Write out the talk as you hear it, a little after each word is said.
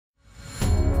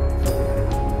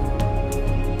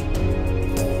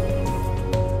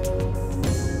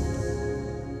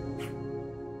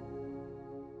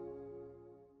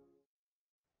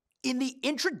In the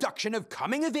introduction of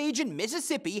Coming of Age in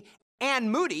Mississippi, Anne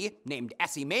Moody, named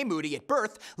Essie Mae Moody at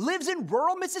birth, lives in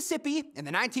rural Mississippi in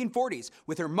the 1940s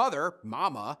with her mother,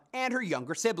 Mama, and her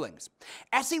younger siblings.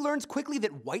 Essie learns quickly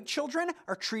that white children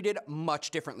are treated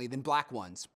much differently than black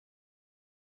ones.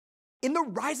 In the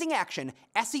rising action,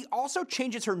 Essie also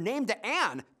changes her name to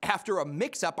Anne after a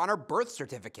mix-up on her birth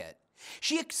certificate.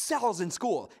 She excels in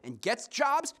school and gets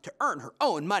jobs to earn her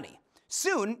own money.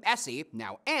 Soon, Essie,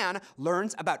 now Anne,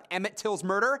 learns about Emmett Till's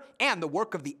murder and the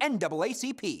work of the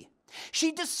NAACP.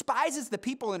 She despises the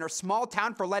people in her small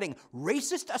town for letting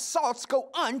racist assaults go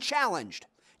unchallenged.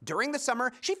 During the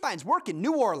summer, she finds work in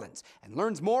New Orleans and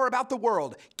learns more about the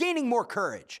world, gaining more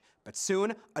courage. But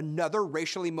soon, another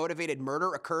racially motivated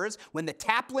murder occurs when the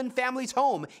Taplin family's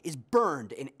home is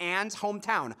burned in Anne's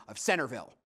hometown of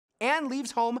Centerville. Anne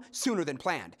leaves home sooner than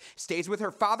planned, stays with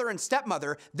her father and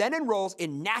stepmother, then enrolls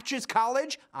in Natchez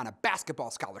College on a basketball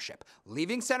scholarship,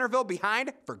 leaving Centerville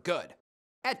behind for good.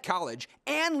 At college,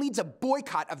 Anne leads a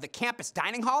boycott of the campus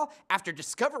dining hall after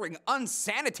discovering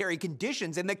unsanitary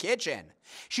conditions in the kitchen.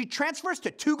 She transfers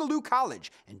to Tougaloo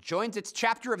College and joins its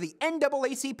chapter of the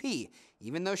NAACP,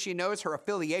 even though she knows her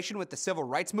affiliation with the civil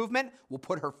rights movement will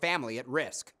put her family at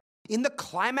risk. In the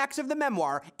climax of the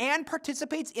memoir, Anne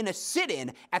participates in a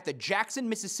sit-in at the Jackson,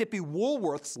 Mississippi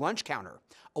Woolworth's lunch counter.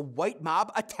 A white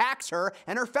mob attacks her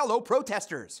and her fellow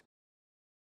protesters.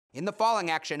 In the falling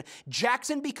action,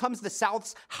 Jackson becomes the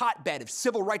South's hotbed of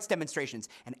civil rights demonstrations,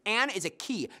 and Anne is a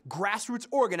key grassroots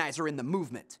organizer in the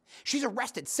movement. She's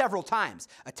arrested several times,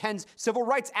 attends civil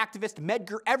rights activist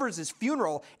Medgar Evers'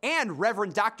 funeral and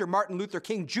Reverend Dr. Martin Luther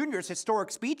King Jr.'s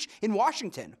historic speech in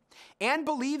Washington. Anne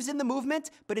believes in the movement,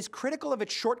 but is critical of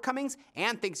its shortcomings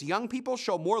and thinks young people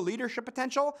show more leadership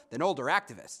potential than older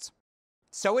activists.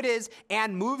 So it is,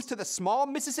 Anne moves to the small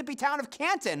Mississippi town of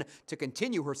Canton to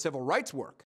continue her civil rights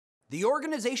work. The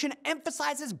organization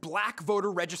emphasizes black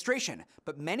voter registration,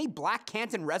 but many black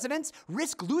Canton residents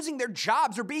risk losing their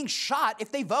jobs or being shot if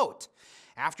they vote.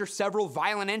 After several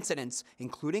violent incidents,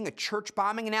 including a church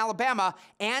bombing in Alabama,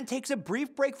 Anne takes a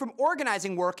brief break from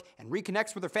organizing work and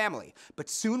reconnects with her family, but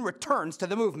soon returns to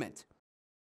the movement.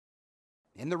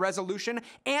 In the resolution,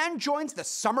 Anne joins the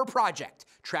Summer Project,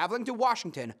 traveling to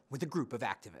Washington with a group of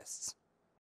activists.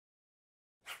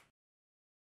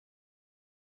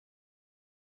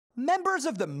 Members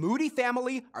of the Moody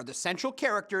family are the central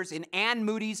characters in Anne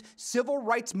Moody's civil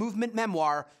rights movement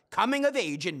memoir, Coming of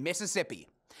Age in Mississippi.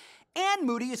 Anne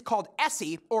Moody is called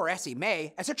Essie, or Essie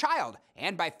Mae, as a child,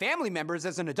 and by family members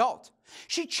as an adult.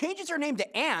 She changes her name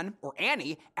to Anne, or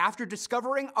Annie, after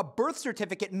discovering a birth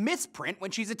certificate misprint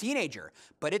when she's a teenager,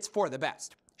 but it's for the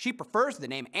best. She prefers the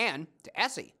name Anne to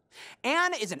Essie.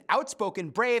 Anne is an outspoken,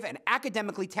 brave, and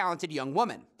academically talented young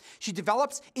woman. She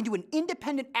develops into an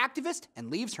independent activist and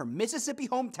leaves her Mississippi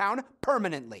hometown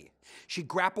permanently. She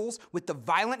grapples with the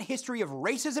violent history of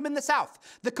racism in the South,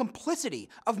 the complicity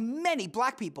of many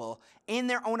black people in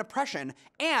their own oppression,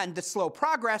 and the slow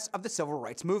progress of the civil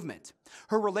rights movement.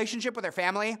 Her relationship with her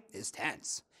family is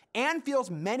tense. Anne feels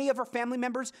many of her family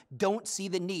members don't see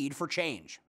the need for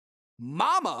change.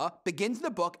 Mama begins the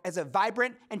book as a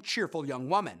vibrant and cheerful young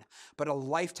woman, but a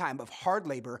lifetime of hard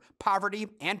labor, poverty,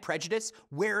 and prejudice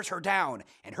wears her down,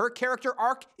 and her character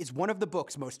arc is one of the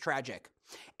book's most tragic.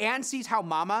 Anne sees how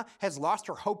Mama has lost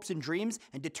her hopes and dreams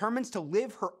and determines to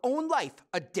live her own life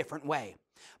a different way.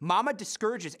 Mama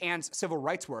discourages Anne's civil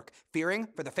rights work, fearing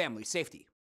for the family's safety.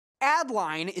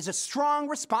 Adeline is a strong,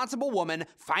 responsible woman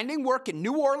finding work in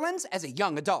New Orleans as a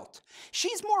young adult.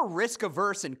 She's more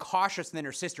risk-averse and cautious than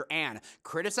her sister Anne,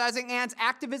 criticizing Anne's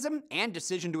activism and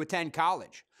decision to attend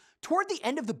college. Toward the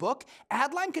end of the book,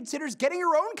 Adeline considers getting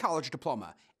her own college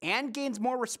diploma and gains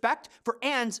more respect for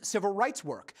Anne's civil rights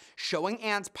work, showing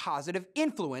Anne's positive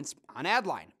influence on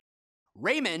Adeline.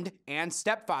 Raymond, Anne's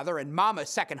stepfather and Mama's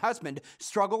second husband,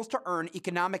 struggles to earn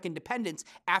economic independence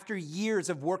after years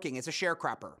of working as a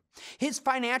sharecropper. His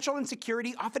financial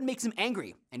insecurity often makes him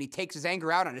angry, and he takes his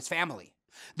anger out on his family.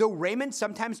 Though Raymond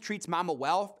sometimes treats Mama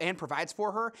well and provides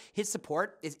for her, his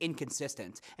support is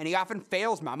inconsistent, and he often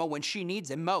fails Mama when she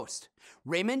needs him most.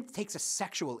 Raymond takes a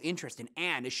sexual interest in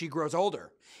Anne as she grows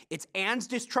older. It's Anne's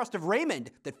distrust of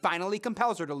Raymond that finally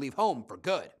compels her to leave home for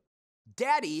good.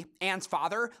 Daddy, Anne's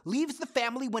father, leaves the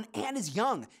family when Anne is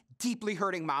young, deeply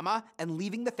hurting Mama and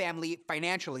leaving the family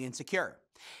financially insecure.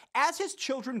 As his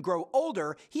children grow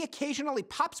older, he occasionally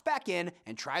pops back in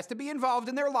and tries to be involved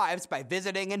in their lives by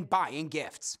visiting and buying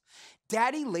gifts.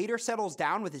 Daddy later settles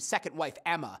down with his second wife,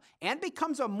 Emma, and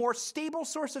becomes a more stable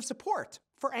source of support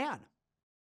for Anne.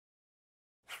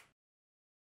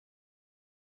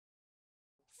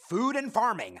 Food and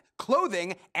farming,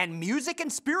 clothing, and music and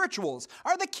spirituals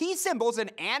are the key symbols in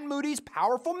Anne Moody's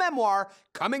powerful memoir,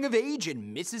 Coming of Age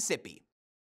in Mississippi.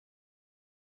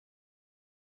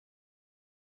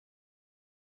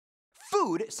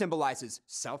 Food symbolizes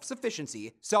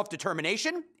self-sufficiency,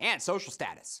 self-determination, and social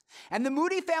status. And the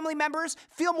Moody family members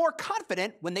feel more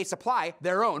confident when they supply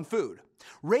their own food.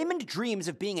 Raymond dreams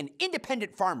of being an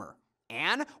independent farmer.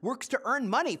 Anne works to earn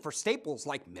money for staples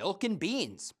like milk and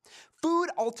beans. Food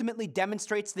ultimately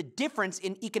demonstrates the difference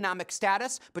in economic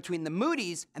status between the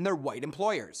Moodys and their white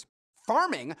employers.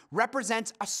 Farming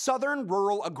represents a southern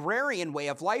rural agrarian way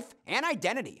of life and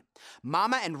identity.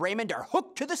 Mama and Raymond are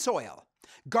hooked to the soil.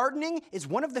 Gardening is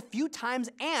one of the few times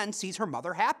Anne sees her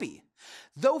mother happy.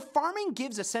 Though farming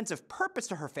gives a sense of purpose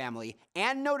to her family,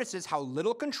 Anne notices how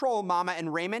little control Mama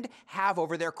and Raymond have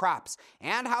over their crops,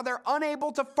 and how they're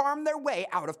unable to farm their way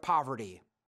out of poverty.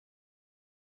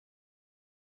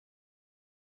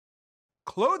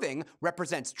 Clothing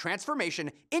represents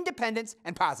transformation, independence,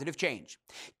 and positive change.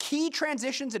 Key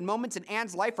transitions and moments in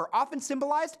Anne's life are often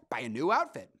symbolized by a new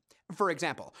outfit. For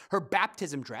example, her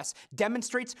baptism dress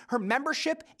demonstrates her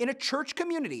membership in a church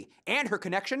community and her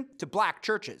connection to black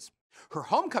churches. Her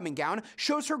homecoming gown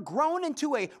shows her grown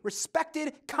into a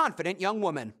respected, confident young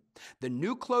woman. The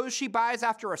new clothes she buys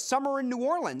after a summer in New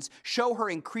Orleans show her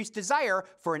increased desire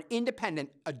for an independent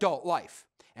adult life.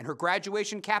 And her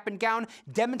graduation cap and gown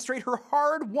demonstrate her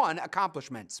hard-won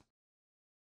accomplishments.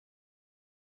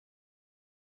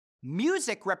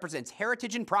 Music represents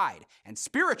heritage and pride, and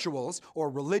spirituals,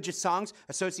 or religious songs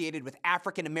associated with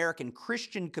African American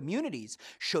Christian communities,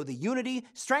 show the unity,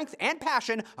 strength, and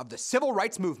passion of the civil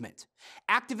rights movement.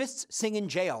 Activists sing in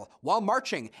jail, while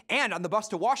marching, and on the bus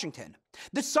to Washington.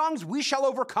 The songs We Shall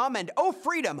Overcome and Oh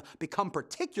Freedom become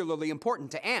particularly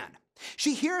important to Anne.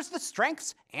 She hears the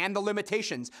strengths and the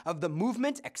limitations of the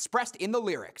movement expressed in the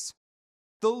lyrics.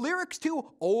 The lyrics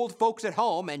to Old Folks at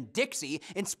Home and Dixie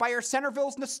inspire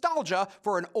Centerville's nostalgia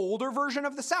for an older version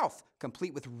of the South,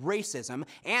 complete with racism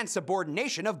and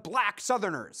subordination of black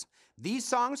Southerners. These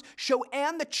songs show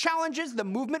Anne the challenges the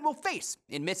movement will face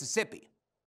in Mississippi.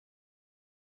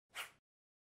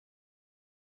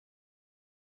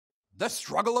 The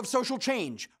struggle of social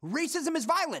change, racism is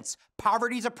violence,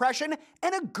 poverty's oppression,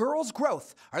 and a girl's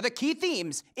growth are the key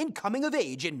themes in Coming of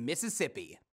Age in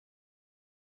Mississippi.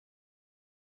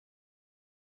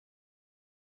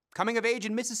 Coming of Age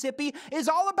in Mississippi is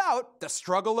all about the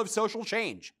struggle of social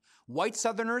change. White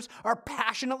Southerners are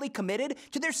passionately committed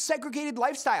to their segregated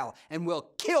lifestyle and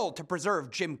will kill to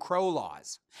preserve Jim Crow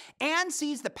laws. Anne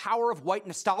sees the power of white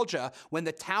nostalgia when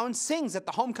the town sings at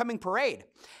the homecoming parade.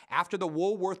 After the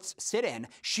Woolworths sit-in,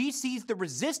 she sees the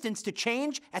resistance to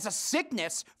change as a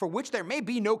sickness for which there may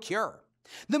be no cure.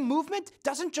 The movement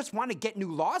doesn't just want to get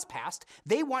new laws passed,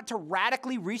 they want to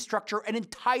radically restructure an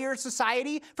entire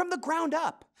society from the ground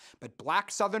up. But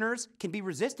black Southerners can be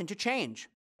resistant to change.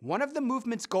 One of the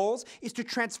movement's goals is to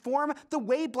transform the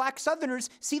way black Southerners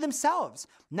see themselves,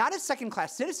 not as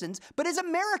second-class citizens, but as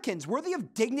Americans worthy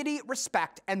of dignity,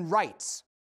 respect, and rights.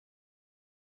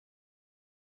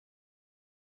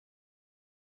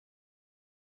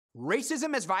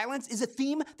 Racism as violence is a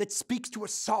theme that speaks to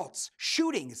assaults,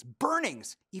 shootings,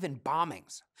 burnings, even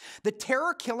bombings. The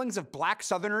terror killings of black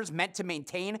Southerners meant to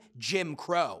maintain Jim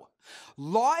Crow.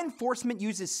 Law enforcement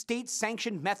uses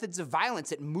state-sanctioned methods of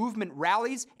violence at movement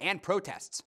rallies and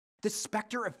protests. The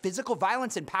specter of physical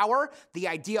violence and power, the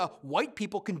idea white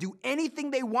people can do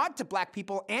anything they want to black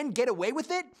people and get away with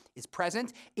it, is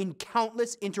present in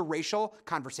countless interracial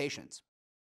conversations.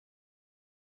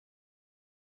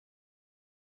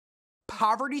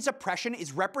 Poverty's oppression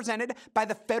is represented by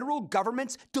the federal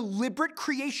government's deliberate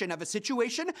creation of a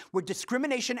situation where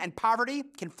discrimination and poverty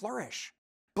can flourish.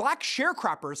 Black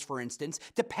sharecroppers, for instance,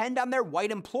 depend on their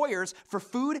white employers for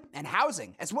food and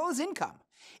housing, as well as income.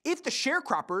 If the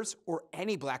sharecroppers, or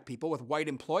any black people with white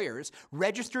employers,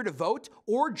 register to vote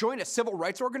or join a civil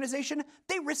rights organization,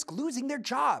 they risk losing their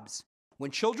jobs. When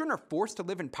children are forced to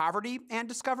live in poverty, Anne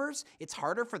discovers, it's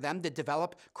harder for them to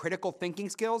develop critical thinking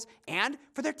skills and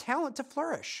for their talent to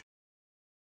flourish.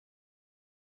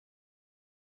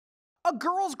 A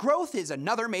girl's growth is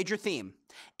another major theme.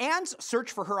 Anne's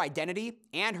search for her identity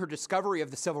and her discovery of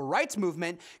the civil rights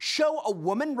movement show a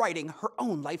woman writing her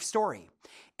own life story.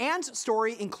 Anne's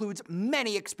story includes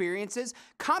many experiences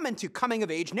common to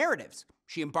coming-of-age narratives.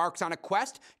 She embarks on a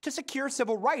quest to secure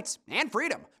civil rights and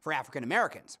freedom for African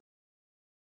Americans.